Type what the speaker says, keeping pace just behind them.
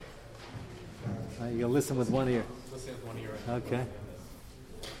You'll listen with one ear. Listen with one ear. Okay.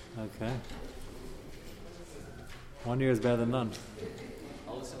 One ear is better than none.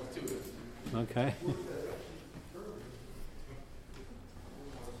 I'll listen with two ears. Okay.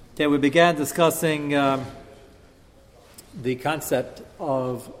 Okay, we began discussing the concept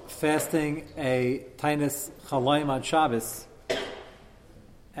of fasting a Tainis Chalayim on Shabbos.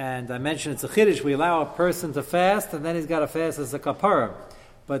 And I mentioned it's a chiddush. We allow a person to fast, and then he's got to fast as a kapara.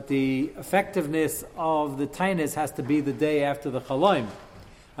 But the effectiveness of the Tainis has to be the day after the Chalayim.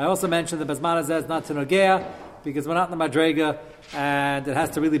 I also mentioned that Bezman Hazeh is not to Nogea, because we're not in the Madrega, and it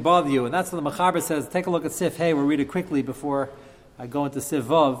has to really bother you. And that's what the Mechaber says. Take a look at Sif Hey. We'll read it quickly before I go into Sif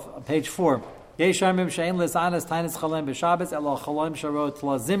Vav, page 4. Has to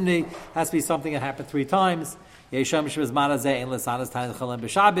be something that happened 3 times. We're not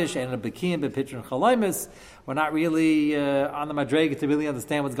really on the Madrega to really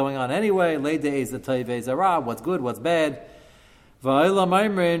understand what's going on anyway. What's good, what's bad.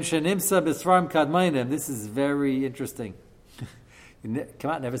 This is very interesting.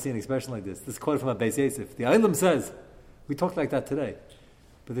 Come out, never seen an expression like this. This is quoted from a Beis Yosef. The Eilim says, we talked like that today,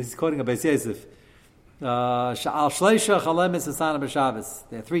 but this is quoting a Beis Yosef. There are 3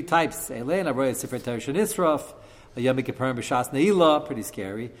 types. Pretty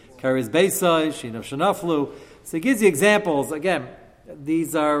scary. Karis Beisai, Shinav Shanaflu. So it gives you examples. Again,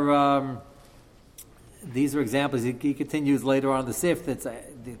 these are examples. He continues later on in the Sif. That's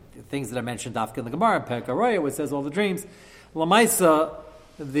the things that I mentioned. Dafka in the Gemara, Perkaraya, which says all the dreams. Lamaisa,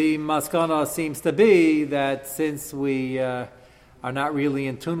 the maskana seems to be that since we are not really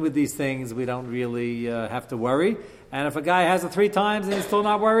in tune with these things, we don't really have to worry. And if a guy has it 3 times and he's still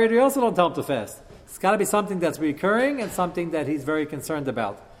not worried, we also don't tell him to fast. It's got to be something that's recurring and something that he's very concerned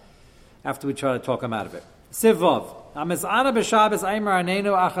about after we try to talk him out of it. Sivvav.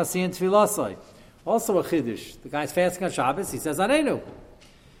 Also a chiddush. The guy's fasting on Shabbos, he says Anenu.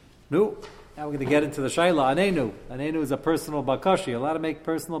 No. Now we're going to get into the Shaila. Anenu. Anenu is a personal bakasha. You're allowed to make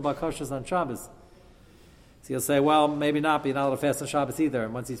personal bakashas on Shabbos. So he'll say, well, maybe not, but you're not allowed to fast on Shabbos either.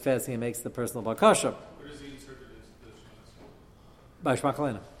 And once he's fasting, he makes the personal bakasha. Where does he interpret this? By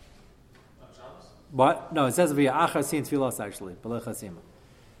Shmakalena. On Shabbos? What? No, it says via Achar Sin Tfilos actually.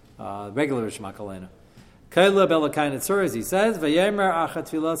 Regular Shmakalena. Kaila Belakain Tzuras, he says, Vayemer Achar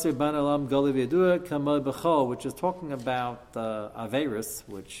Tfilosi Ban Elam Goliv Yedua Kamod B'chol, which is talking about Averis,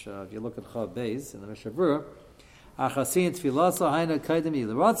 which if you look at Chav Beis in the Mishnah Berurah, Achar Sin Tfilosa Haina Kaidem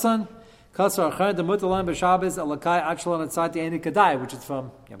Yilaratsan, Kasar Achar Demutalam B'Shabbos Elakai Achalon Atzati Eini Kadai, which is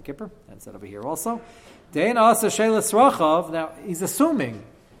from Yom Kippur, and said over here also. Dein Asa Shelas Rachav, now he's assuming,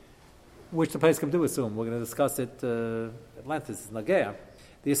 which the place can do assume. We're going to discuss it at length. This is Nagea.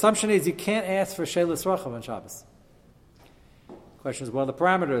 The assumption is you can't ask for Shelas Rachav on Shabbos. The question is, what are the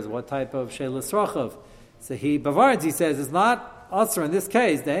parameters? What type of Shelas Rachav? So Bavards, he says, is not Asr in this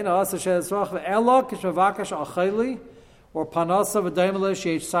case. Dein Asa Shelas Rachav Elo Kishmavakash Achayli or Panasa V'daimele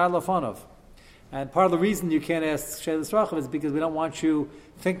Sheish Sar Lafanov. And part of the reason you can't ask Shelas Rachav is because we don't want you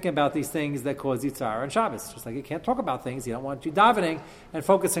thinking about these things that cause Yitzhar on Shabbos. Just like you can't talk about things, you don't want you davening and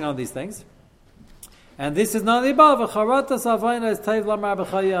focusing on these things. And this is not the above.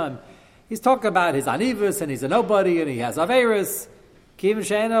 He's talking about his anivus and he's a nobody and he has averis. He's not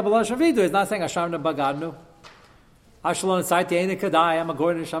saying Hashem bagadnu. Ashalon saiti ene kadai. I'm a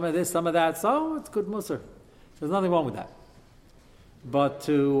gordon some of this, some of that. So it's good musar. There's nothing wrong with that. But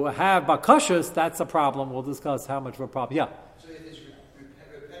to have bakashas, that's a problem. We'll discuss how much of a problem. Yeah. So it is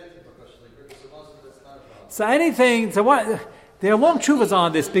repetitive bakashas, like that's not a problem. So anything. So what? There are long tshuvas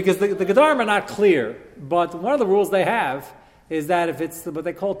on this because the Gedarim are not clear. But one of the rules they have is that if it's what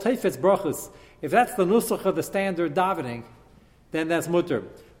they call teifetz brachos, if that's the nusach of the standard davening, then that's mutter.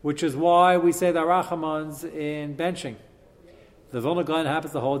 Which is why we say the rachamans in benching. The Vilna Gaon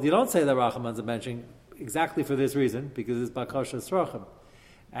happens to hold you don't say the rachamans in benching exactly for this reason because it's bakashas racham.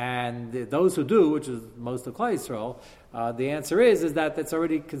 And those who do, which is most of Klal Yisrael, the answer is that that's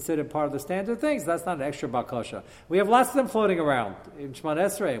already considered part of the standard things. That's not an extra bakasha. We have lots of them floating around. In Shemon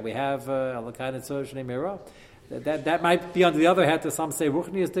Esrei, we have Alakai Netzor Shnei Meirah. That might be under the other hat. Some say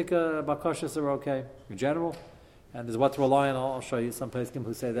Ruchniistic bakashas are okay in general. And there's what to rely on. I'll show you some poskim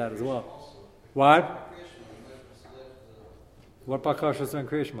who say that as well. What? What bakashas are in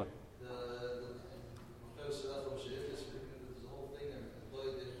Kriyishma?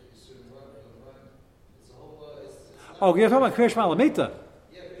 Oh, you're talking about Kriyash Malamita?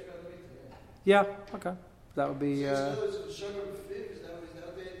 Yeah, Kriyash Malamita. Yeah, okay. That would be... It's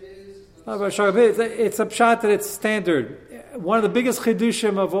a pshat that it's standard. One of the biggest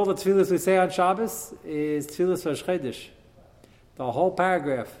chidushim of all the tefillas we say on Shabbos is tefillas for Shchedesh. The whole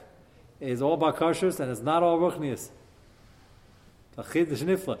paragraph is all about kashrus and it's not all ruchnius. A chiddush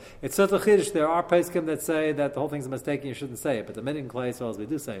nifla. It's such a chiddush. There are poskim that say that the whole thing's a mistake and you shouldn't say it, but the minyan klai Yisrael we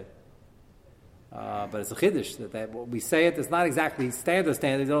do say it. But it's a chiddush that we say it. It's not exactly standard.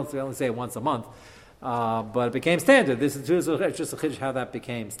 We only say it once a month, but it became standard. This is just a chiddush how that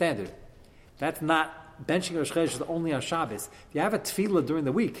became standard. That's not benching Rosh Chodesh only on Shabbos. If you have a tefillah during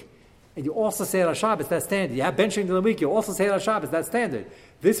the week and you also say it on Shabbos, that's standard. You have benching during the week, you also say it on Shabbos, that's standard.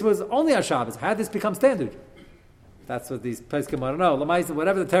 This was only on Shabbos. How did this become standard? That's what these poskim want to know. Lamaisa,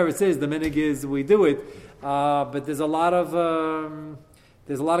 whatever the terrace is, the minig is we do it. But there's a lot of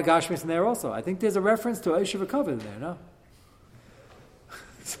gashmis in there also. I think there's a reference to Oisha V'Kavod in there. No.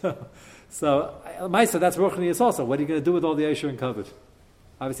 so Lamaisa, that's ruchnius also. What are you going to do with all the Oisha and Kavod?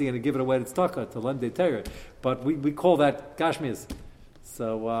 Obviously, you're going to give it away to tzedakah, to lend the Torah, but we call that gashmis.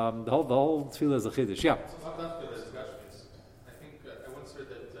 So the whole tefillah is a chiddush. Yeah. So how about the gashmis? I think I once heard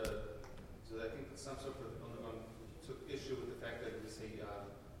that. So I think that some sort of took issue with the fact that we say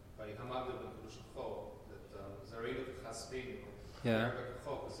by Hamad ibn Kushachol that Zareda v'Chaspeinu. Yeah.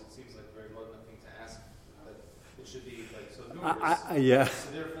 Because it seems like very low nothing to ask. That it should be like so numerous. Yeah. So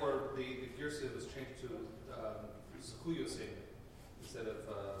therefore, the Girsa was changed to Zekuyosin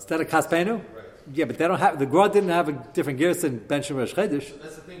instead of Kaspeinu. Right. Yeah, but they don't have the Gra didn't have a different gears than bench Rosh Chodesh. So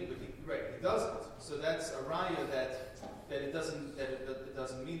that's the thing, but he doesn't. So that's a raya that it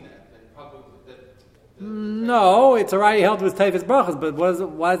doesn't mean that. And probably No, it's a raya held with Tevis brachas. But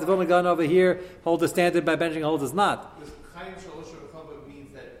why does the Vilna Gaon over here hold the standard by benching holds us not? Because Chaim Shalosh Rechava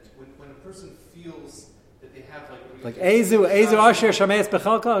means that when a person feels that they have like Ezu Asher Shameis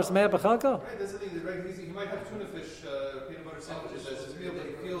Bechalka or Shameis Bechalka. Right, that's the thing. He might have tuna fish, peanut butter sandwiches as his meal, but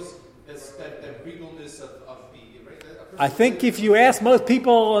he feels that regalness of the right. I think if you ask most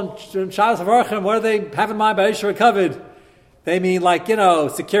people on Shabbos Avarchim, what do they have in mind by Oisha V'Kavod? They mean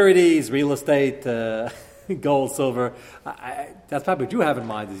securities, real estate, gold, silver. That's probably what you have in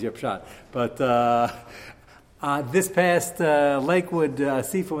mind is your pshat. But this past Lakewood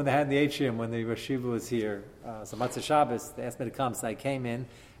Sifa when they had in the atrium when the Rosh Yeshiva was here, so Matzah Shabbos, they asked me to come, so I came in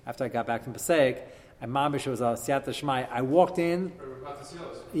after I got back from Passaic. And Mamish was a Siyata Shmai. I walked in.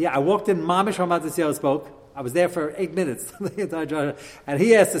 Yeah, I walked in. Mamish from Matzah spoke. I was there for 8 minutes. And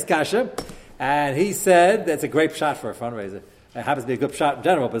he asked this kasha, and he said that's a great shot for a fundraiser. It happens to be a good shot in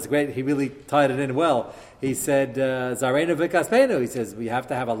general, but it's great. He really tied it in well. He said, Zarena v'Kaspeinu. He says, we have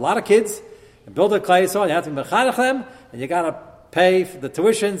to have a lot of kids and build a klai yisrael. You have to mechanech them, and you got to pay for the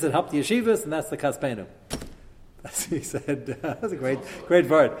tuitions and help the yeshivas, and that's the Kaspeinu. That's what he said. That's a great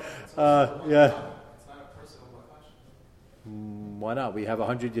word. Yeah. Why not? We have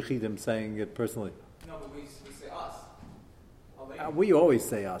 100 Yechidim saying it personally. No, but we say us. We always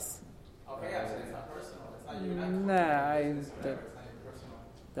say us. Okay, yeah, so it's not personal. It's not you. Nah, it's not your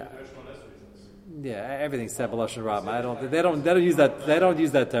personal. Yeah, everything's said b'lashon Rab. They don't use that. They don't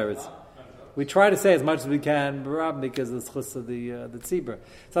use that teretz. We try to say as much as we can, Rab, because of the chus of the tzibur.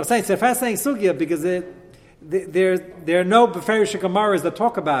 So I'm saying it's a fascinating sugya because there are no beferish gemaras that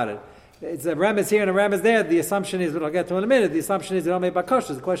talk about it. It's a remez here and a remez there. The assumption is, what I'll get to in a minute, the assumption is they don't make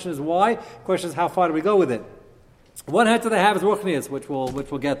bakashas. The question is why? The question is how far do we go with it? One head they have is ruchnius, which we'll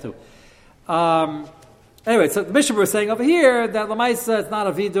get to. Anyway, so the Mishnah was saying over here that Lamaisa, it's not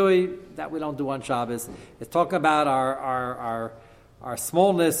a vidui that we don't do on Shabbos. It's talking about our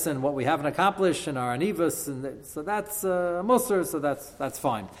smallness and what we haven't accomplished and our anivus, and so that's a musar, so that's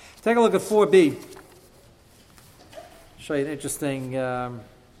fine. Take a look at 4b. Show you an interesting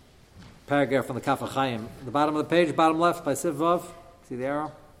paragraph from the Kaf HaChaim. The bottom of the page, bottom left, by Siv Vav. See the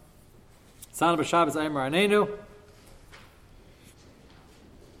arrow? Sana b'Shabbos Eimer Anenu.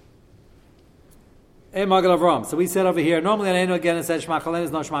 Magal Avram. So we said over here, normally Anenu again it says Shema Kalenu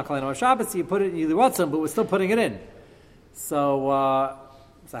is no Shema Kalenu on Shabbos, so you put it in the Ratzon, but we're still putting it in. So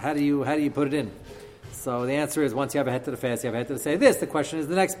how do you put it in? So the answer is once you have a head to the fast, you have a head to say this. The question is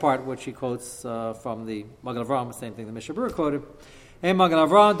the next part, which he quotes from the Magal Avram, same thing the Mishnah Berurah quoted. Hey Magal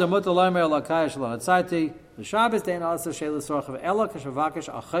Avram, Damut Alomer Elakay Shalom Atzati. The Shabbos Dein Also Sheila Sorchav Ela Kashavakish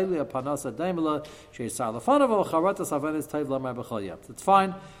Achayli Apanasa Daimela Sheisar Lefanav Charatas Avenis Tayv Lamar B'Chalyam. It's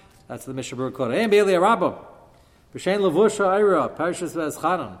fine. That's the Mishnah Berurah quote. Hey Beili Arabam. B'Shein Levusha Ira Parshas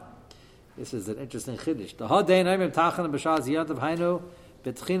V'Eschanan. This is an interesting chiddush. The Hadein Aimim Tachan B'Shaz Yantav Hainu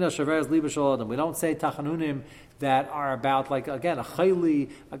B'Tchina Shaveres Libashal Adam. We don't say tachanunim that are about a chayli,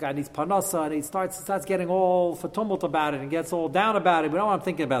 a guy needs panasa, and he starts getting all tumult about it and gets all down about it. We don't want him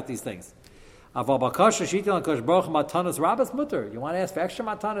thinking about these things. You want to ask for extra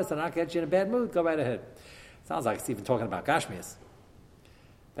matanas and not get you in a bad mood? Go right ahead. Sounds like it's even talking about gashmias.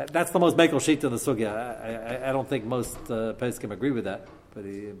 That's the most mekel sheet in the sugya. I don't think most poskim agree with that.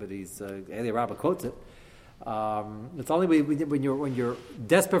 but he's Eli Rabbah quotes it. It's only when you're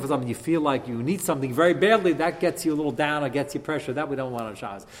desperate for something, you feel like you need something very badly, that gets you a little down or gets you pressure. That we don't want on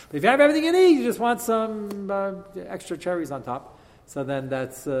Shabbos. But if you have everything you need, you just want some extra cherries on top. So then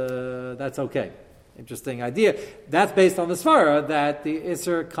that's okay. Interesting idea. That's based on the svara that the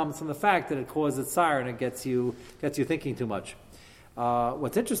Isser comes from the fact that it causes tsar and it gets you thinking too much.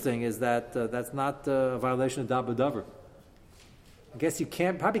 What's interesting is that that's not a violation of Dabu Davar. I guess you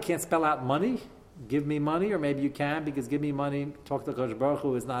probably can't spell out money. Give me money, or maybe you can, because give me money, talk to Kodesh Baruch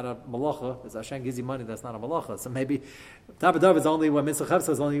Hu is not a malacha. As Hashem gives you money, that's not a malacha. So maybe Dabu Davar is only when Mitzvah Chefsa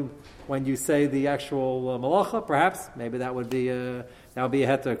is only when you say the actual malacha. Perhaps maybe that would be a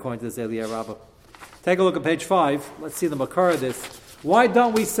heter according to this Eliyah Rabbah. Take a look at page 5. Let's see the makar of this. Why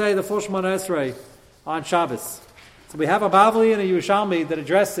don't we say the full Shemona Esrei on Shabbos? So we have a Bavli and a Yerushalmi that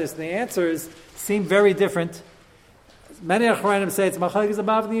address this, and the answers seem very different. Many Achronim say it's Machlekes a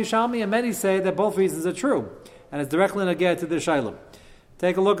Bavli and Yerushalmi, and many say that both reasons are true, and it's directly negated to the Shailum.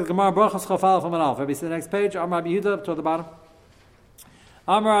 Take a look at Gemara Brachos Chafal from Manal. Maybe see the next page. Amar Rabbi Yehuda toward the bottom.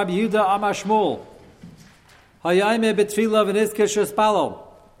 Amar Rabbi Yehuda Amar Shmuel. Hayayme betfilah v'nizke shespalo.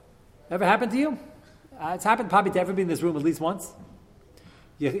 Ever happened to you? It's happened probably to everybody in this room at least once.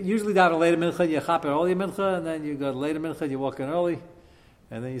 You usually daven later mincha, you chop early mincha, and then you go to later mincha, you walk in early,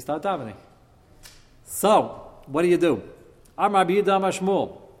 and then you start davening. So, what do? Amar Rabbi Yehuda Amar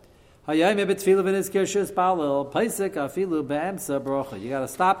Shmuel. Hayayme betfilah v'nizke shespalo. Paisik afilu be'emsa bracha. You got to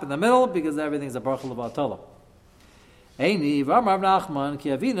stop in the middle because everything's a bracha l'vatala. Eini v'amar Nachman ki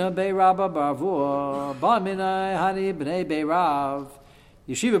avina be'rabba barvua ba'minai hani b'nei be'rav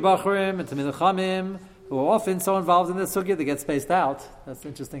yeshiva b'achrim and tamid chamim who are often so involved in this sugya they get spaced out. That's an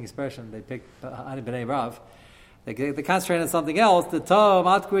interesting expression. They pick hani b'nei rav. They concentrate on something else. The tov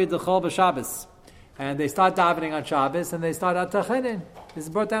matkuri d'chol b'Shabbos, and they start davening on Shabbos and they start at tachenin. This is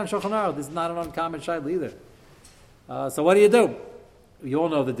brought down Shulchan Aruch. This is not an uncommon shayla either. So what do? You all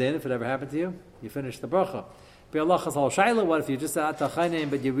know the din. If it ever happened to you, you finish the bracha. What if you just said Atachanim,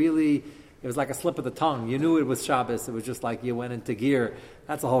 but it was like a slip of the tongue. You knew it was Shabbos. It was just like you went into gear.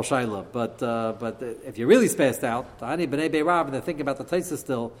 That's a whole shayla. But if you really spaced out, Ani b'nei be'rav, and they're thinking about the taisa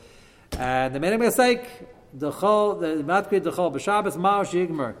still, and they made a mistake. The matkid dechol b'Shabbos ma'osh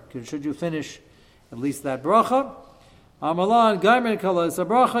yigmer. Should you finish at least that bracha? Amalan gaimer kalos a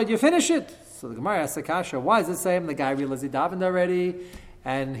bracha. You finish it. So the Gemara asks the kasha, why is it saying the guy realized he davened already?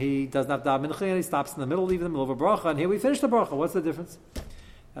 And he doesn't have daven mincha, and he stops in the middle, leaving the middle of a bracha, and here we finish the bracha. What's the difference?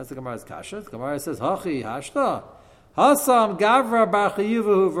 That's the Gemara's kasha. The Gemara says, Hachi hashta, hasam gavra bar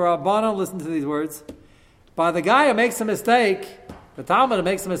chiyuvahu v'rabbanan. Listen to these words. By the guy who makes a mistake, the Talmud who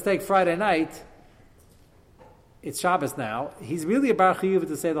makes a mistake Friday night, it's Shabbos now, he's really a bar chiyuv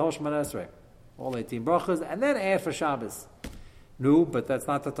to say the whole Shemona Esrei, all 18 brachas, and then add for Shabbos. No, but that's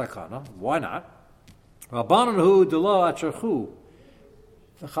not the takana. Why not? Rabbanan hu delo atzarchu.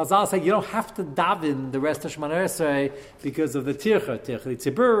 The Chazal say you don't have to daven the rest of Shemona Esrei because of the tircha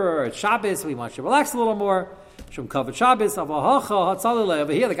tzibur. It's Shabbos. We want you to relax a little more. Shum covered Shabbos.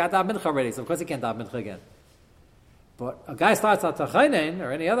 Over here, the guy daven mincha already, so of course he can't daven mincha again. But a guy starts at tachainen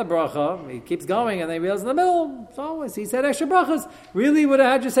or any other bracha, he keeps going, and then he realizes in the middle, so he said extra brachas. Really would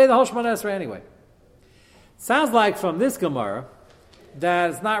have had you say the whole Shemona Esrei anyway. Sounds like from this Gemara that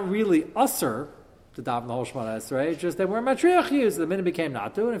it's not really usher to daven the whole Shemona Esrei. It's just they weren't matriach used. The minute became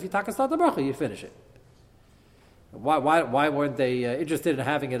not to, and if you take a start the bracha, you finish it. Why weren't they interested in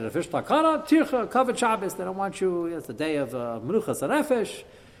having it at official takana? Tircha, covered Shabbos. They don't want you. It's the day of menuchas hanefesh.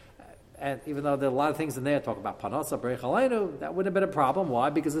 And even though there are a lot of things in there talk about panasa, breich aleinu, that wouldn't have been a problem. Why?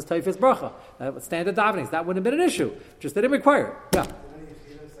 Because it's teifis bracha. Standard davenings. That wouldn't have been an issue. Just they didn't require it. Yeah.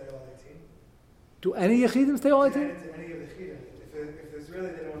 Do any yechidim stay all 18? Do any of the yechidim? If there's really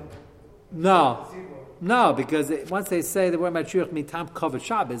they don't. No, because once they say the word matriach mitam covered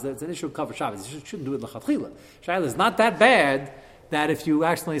Shabbos, it's an issue of covered Shabbos. You shouldn't do it l'chatchila. Shaila is not that bad that if you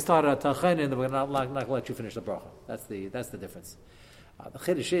actually started at tachenin, we're not going to let you finish the bracha. That's the difference. The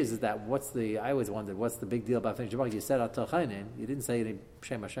chiddush is that I always wondered what's the big deal about finishing the bracha. You said at tachenin, you didn't say any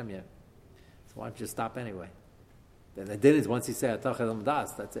Shem Hashem yet, so why don't you just stop anyway? Then the din is once you say atachenim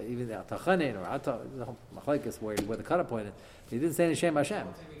das, that's even the atachenin or machlekes where the cut point is. You didn't say any Shem Hashem.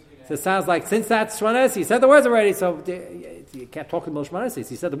 So it sounds like since that's Shemona Esrei, he said the words already, so you can't talk in Shemona Esrei.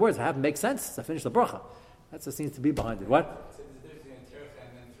 He said the words, have to make sense to finish the bracha. That's what seems to be behind it. What? So there's a difference between tircha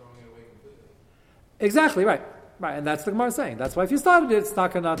and then throwing it away completely. Exactly, right, and that's the Gemara saying. That's why if you started it, it's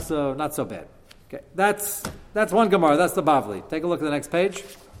not so bad. Okay, that's one Gemara. That's the Bavli. Take a look at the next page.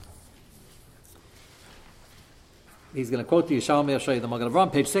 He's going to quote the Yishalmi. I'll show you the Magen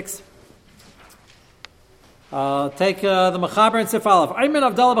Avraham, page 6. Take the Mechaber and Sif Aleph. Ayman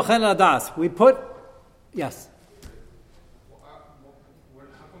Avdallah B'chen Adas. We put, yes. How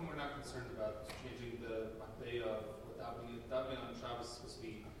come we're not concerned about changing the Matbeya of davening on Shabbos supposed to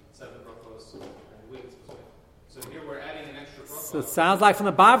be 7 brachos and wait? So here we're adding an extra bracha. So it sounds like from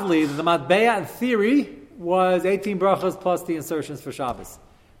the Bavli that the Matbeya in theory was 18 brachos plus the insertions for Shabbos.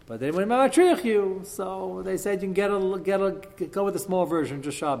 But they wouldn't matriach you, so they said you can go with the small version,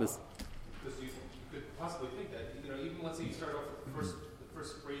 just Shabbos. Because you could possibly think that, even let's say you start off with the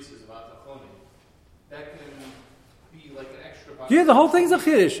first phrases about Tachoni, that can be like an extra. Yeah, the whole thing's a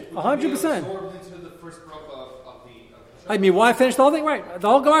chiddush, 100%. Absorbed into the first bracha of the I mean, why finish the whole thing? Right, the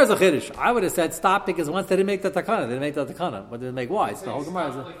whole Gemara is a chiddush. I would have said stop because once they didn't make the takana, they didn't make the takana. But they didn't make why? It's the whole Gemara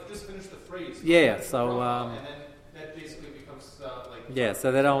is like just finish the phrase. Yeah, so and then that basically becomes like. Yeah,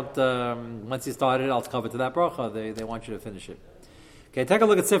 so they don't. Once you started, I'll cover to that bracha. They want you to finish it. Okay, take a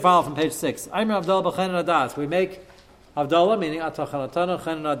look at Sif Aleph from page 6. I'm Avdallah b'chen adas. We make Avdallah meaning atachanatana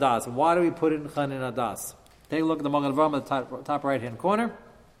chen adas. Why do we put it in chen adas? Take a look at the Magen Avraham at the top right hand corner.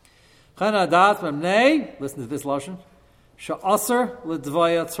 Chen adas memnei. Listen to this lotion. Sha'aser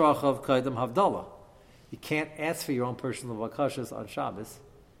l'dvaya tzrachav kaidem havdalah. You can't ask for your own personal vakashas on Shabbos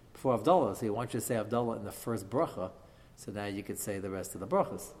before Avdallah. So he wants you to say Avdallah in the first bracha. So now you could say the rest of the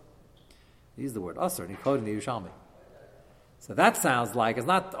brachas. He used the word aser, and he quoted the Yerushalmi. So that sounds like, it's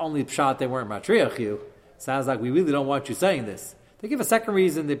not only pshat they weren't matriach you, it sounds like we really don't want you saying this. They give a second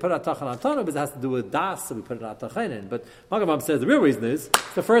reason, they put atachan antanu, but it has to do with das, so we put an atachan in. But Magavam says the real reason is,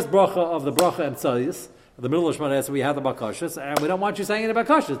 it's the first bracha of the bracha emtzayis, the middle of Shemona Esrei, we have the bakashas, and we don't want you saying it about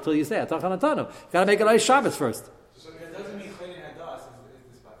bakashas until you say atachan antanu. You got to make it like Shabbos first. So it doesn't mean cleaning hadas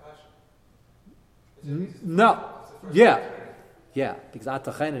is this bakasha. No. Yeah. Yeah, because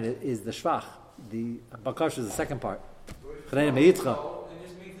Atachainen is the Shvach. The Bakash is the second part. And this means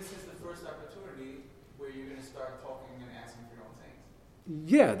this is the first opportunity where you're going to start talking and asking for your own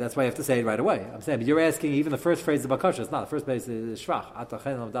things. Yeah, that's why you have to say it right away. I'm saying, but you're asking even the first phrase of Bakash. It's not. The first phrase is Shvach.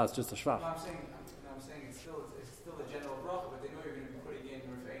 Atachainen is just a Shvach. No, I'm saying it's still a general bracha, but they know you're going to be putting in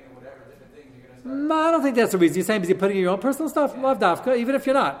Rifein or whatever, different things you're going to start. No, I don't think that's the reason. You're saying because you're putting in your own personal stuff. Love dafka, even if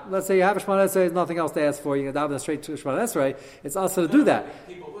you're not. Let's say you have a Shemona Esrei, there's nothing else to ask for. You can daven straight to Shemona Esrei. It's also to do that.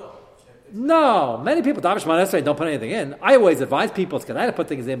 People will. No, many people daven Shemona Esrei don't put anything in. I always advise people it's to put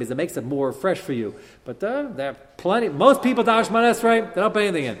things in because it makes it more fresh for you. But there are plenty. Most people daven Shemona Esrei, they don't put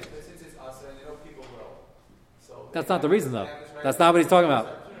anything in. But since it's us, and people will. So That's not the reason, though. That's not what he's talking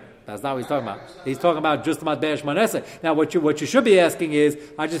about. That's not what he's talking about. He's talking about just about Be'er Shemona Esrei. Now, what you should be asking is,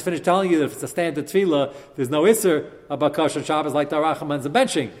 I just finished telling you that if it's a standard tefillah, there's no Isser about Kosher Shabbos like the Rachamans and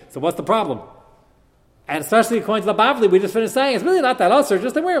benching. So what's the problem? And especially according to the Bavli, we just finished saying, it's really not that Isser,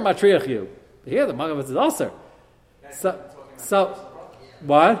 just that we're matriach you. But here, the Magav is Isser. So,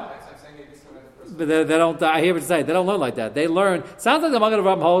 what? But they don't, I hear what you say, they don't learn like that. They learn, sounds like the Magav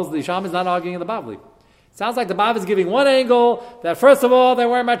Ram holds, the Sham is not arguing in the Bavli. Sounds like the Bav is giving one angle that first of all they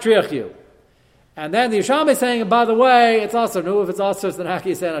weren't matriach you, and then the Yisham is saying, by the way, it's also no. If it's also, then how can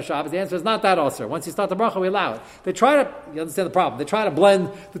you say it on Shabbos? The answer is not that also. Once you start the bracha, we allow it. They try to, you understand the problem. They try to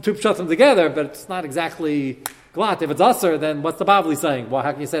blend the two pshatim together, but it's not exactly glat. If it's usher, then what's the Bavli saying? Well,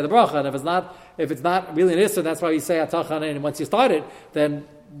 how can you say the bracha? And if it's not really an isser, that's why you say atachan. And once you start it, then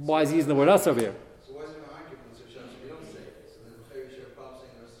why is he using the word usher over here? So why is there no argument if you don't say it? So then the Chayyim Shir Pop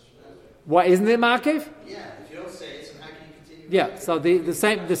saying the rest of Shemazri. Why isn't it makev? Yeah, if you don't say it, so how can you continue? Yeah, so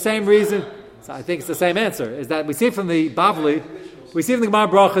the same reason, so I think it's the same answer, is that we see from the Bavli, we see from the Gemara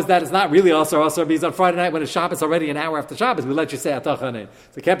Brachas that it's not really Asr, because on Friday night when it's Shabbos already an hour after Shabbos, we let you say Atachanin.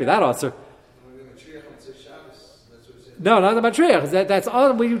 So it can't be that Asr. No, not the Matriach. That's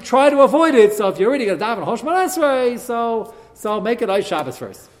all, we try to avoid it, so if you're already going to daven Hosh Esrei, so make it Ice Shabbos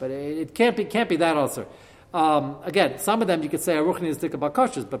first. But it can't be that Asr. Again, some of them you could say Aruchni is Tika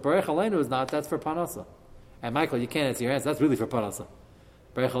Bakashas, but Berech Aleinu is not, that's for Panasa. And Michael, you can't answer your answer. That's really for Panasa.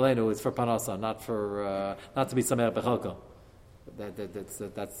 Berech Aleinu is for Panasa, not for not to be Samer Bechalka.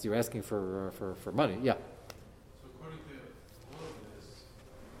 That's you're asking for money. Yeah. So according to all of this,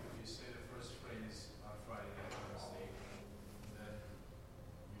 if you say the first phrase on Friday night on mistake, then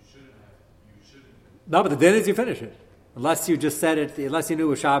you shouldn't. No, but the din is you finish it. Unless you just said it, unless you knew it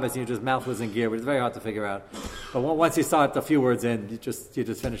was Shabbos and your just mouth was in gear, but it's very hard to figure out. But once you start a few words in, you just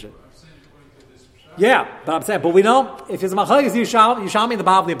finish it. Yeah, but I'm saying, but we know if it's machlekes Yishami the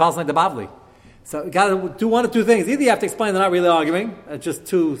Bavli and Pasuk the Bavli. So you got to do one of two things. Either you have to explain they're not really arguing, it's just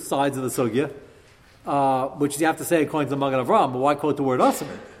two sides of the sugya, which you have to say according to the Magen Avraham. But why quote the word Asim?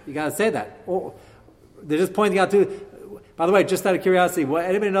 You got to say that. Or they're just pointing out to. By the way, just out of curiosity,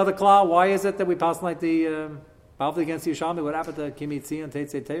 anybody know the klal? Why is it that we pass like the Bavli against Yishami? What happened to Kimitzi and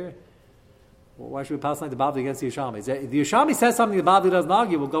Teitzei Teir? Why should we pass like the Bavli against the Yerushalmi? If the Yerushalmi says something the Bavli doesn't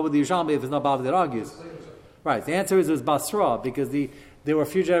argue, we'll go with the Yerushalmi if there's no Bavli that argues. Right. The answer is it was Basra, because there were a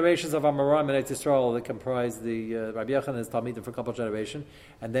few generations of Amoraim and Eretz Yisrael that comprised the Rabbi Yochanan and his Talmidim for a couple of generations,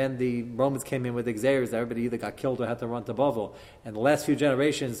 and then the Romans came in with Xeris. Everybody either got killed or had to run to Bavel. And the last few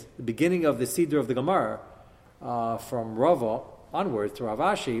generations, the beginning of the Siddur of the Gemara, from Rava onwards to Rav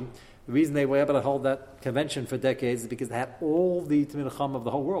Ashi, the reason they were able to hold that convention for decades is because they had all the Tamid Chacham of the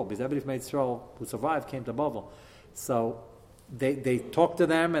whole world, because everybody from Eretz Yisrael who survived came to Bavel. So they talked to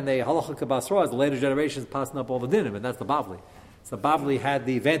them, and they halacha kabasra as the later generations passing up all the dinim, and that's the Bavli. So Bavli had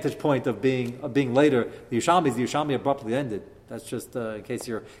the vantage point of being later. The Yerushalmi abruptly ended. That's just in case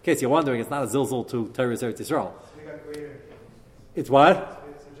you're wondering. It's not a zilzal to terrorist Eretz Yisrael. They got greater. It's what?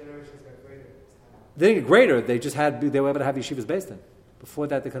 So generations got greater. They didn't get greater. They were able to have yeshivas based in. Before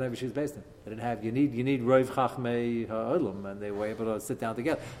that, they couldn't have yeshivas based in. They didn't have. You need Rav Chachmei Ha'olam, and they were able to sit down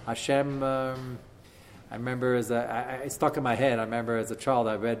together. Hashem. I remember it stuck in my head. I remember as a child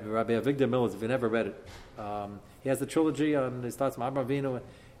I read Rabbi Avigdor Miller's. If you never read it, he has the trilogy. It starts from Avraham Avinu.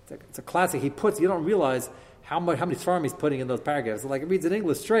 It's a classic. You don't realize how many svarim he's putting in those paragraphs. Like it reads in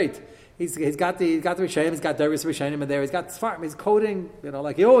English straight. He's got the Rishonim, he's got Darius Rishonim in there. He's got svarim. He's coding,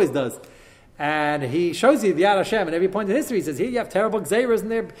 like he always does. And he shows you the Yad Hashem, and every point in history he says, here you have terrible Xeras,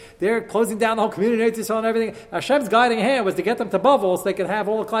 and they're closing down the whole community, and everything. Hashem's guiding hand was to get them to Bavel so they could have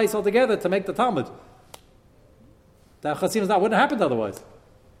all the Klais all together to make the Talmud. That Chassimus wouldn't have happened otherwise.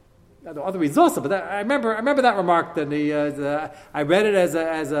 The other resource, but I remember that remark. And I read it as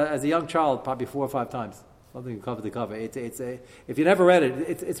a young child, probably 4 or 5 times. Something cover to cover. If you never read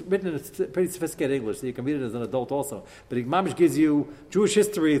it, it's written in pretty sophisticated English, so you can read it as an adult also. But it mamish gives you Jewish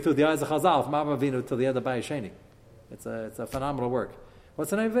history through the eyes of Chazal, from Avraham Avinu to the end of Bayesheni. It's a phenomenal work. What's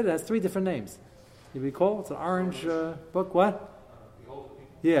the name of it? It has 3 different names. You recall? It's an orange book. What?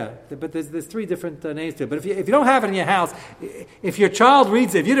 Yeah, but there's 3 different names to it. But if you don't have it in your house, if your child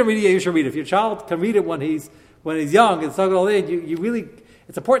reads it, if you didn't read it, you should read it. If your child can read it when he's young and so on, you really,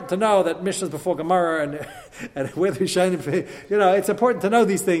 it's important to know that Mishnah's before Gemara and where they're shining. It's important to know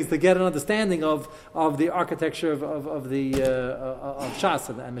these things to get an understanding of the architecture of Shas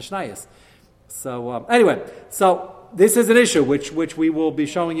and Mishnayos. So anyway, this is an issue which we will be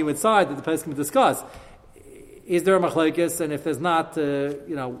showing you inside that the Pesach can discuss. Is there a machlekes? And if there's not,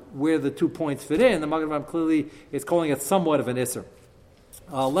 where the 2 points fit in, the Magen Avraham clearly is calling it somewhat of an isser.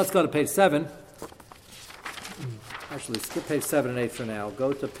 Let's go to page 7. Actually, skip page 7 and 8 for now.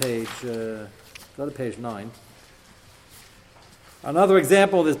 Go to page 9. Another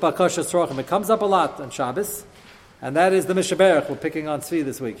example of this Bakasha Srochim. It comes up a lot on Shabbos, and that is the Mishaberach. We're picking on Tzvi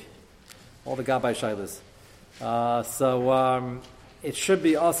this week. All the Gabbai Shailas. It should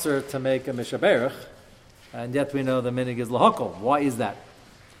be usher to make a Mishaberach. And yet we know the minig is lahakol. Why is that?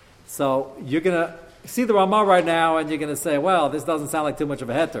 So you're going to see the Ramah right now, and you're going to say, well, this doesn't sound like too much of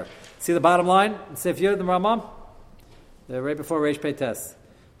a heter. See the bottom line? See if you're the Ramah? They're right before Reish Peites.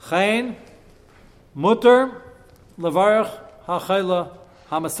 Chayin, muter, levarach, hachayla,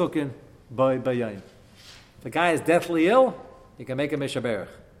 hamasukin, bayayin. If the guy is deathly ill, you can make a mishaberach.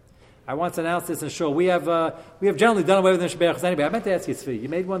 I once announced this in Shul. We have generally done away with the Mishaberachs anyway. I meant to ask you, Tzvi, you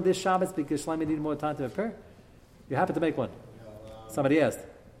made one this Shabbos because Shlomi needed more time to prepare? You happened to make one? No, somebody asked.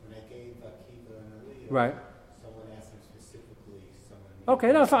 When I gave Akiva and Aliyah, right. Someone asked him specifically.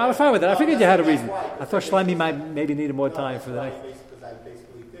 Okay, no, I was fine with that. I figured you had a reason. I thought Shlomi might maybe needed more time for the next. Because I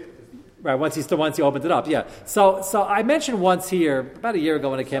basically did. Right, once you opened it up, yeah. So I mentioned once here, about a year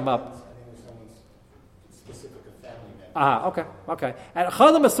ago when it came up. Okay. And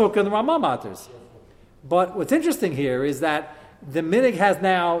Chalam Asukah and the Ramah matters. But what's interesting here is that the minig has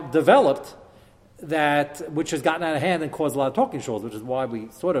now developed which has gotten out of hand and caused a lot of talking shows, which is why we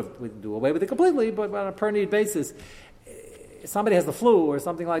do away with it completely, but on a per need basis. If somebody has the flu or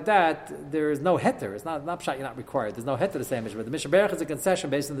something like that, there is no heter. It's not pshat, you're not required. There's no heter to say Mishnah. But the Mishaberach is a concession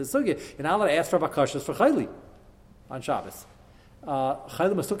based on the sugya. You're not allowed to ask for bakashas for chayli on Shabbos.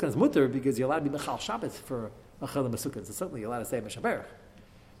 Chayli Masukah is mutter because you're allowed to be mechal Shabbos for Chayli Masukah. So certainly you're allowed to say Mishaberach.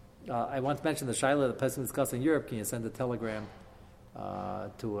 I once mentioned the Shaila the person discussed in Europe. Can you send a telegram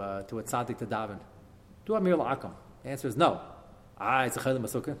to a tzaddik to daven? Do Amir La'akam? The answer is no. It's a Chayli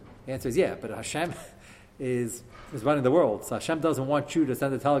Masukah. The answer is yeah, but Hashem is running the world. So Hashem doesn't want you to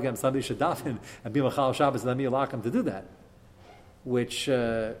send a telegram somebody should daven and be Machal Shabbos and Amir La'akam to do that. Which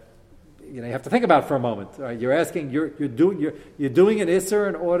you have to think about for a moment. Right? You're asking, you're doing an Isser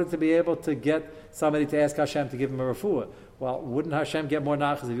in order to be able to get somebody to ask Hashem to give him a refuah. Well, wouldn't Hashem get more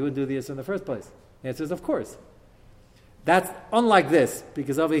nachas if you would do the Isser in the first place? The answer is of course. That's unlike this,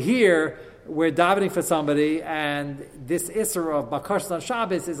 because over here, we're davening for somebody, and this Isser of Bakashas on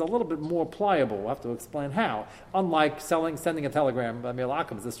Shabbos is a little bit more pliable. We'll have to explain how. Unlike sending a telegram,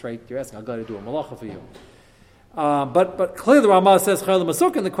 Milakam is straight, you're asking, I'll go to do a malacha for you. But clearly the Ramah says Chayil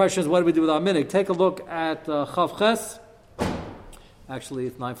Masuk, and the question is, what do we do with our minig? Take a look at Chav Ches. Actually,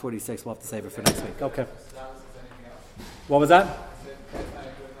 it's 9:46. We'll have to save it for next week. Okay. What was that?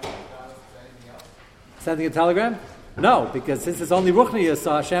 Sending a telegram? No, because since it's only Ruchniya,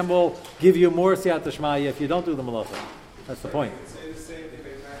 so Hashem will give you more Siyat Shmaya if you don't do the malacha. That's the point.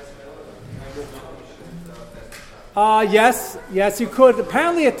 Yes, you could.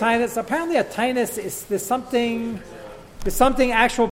 Apparently a tinus is there's something actual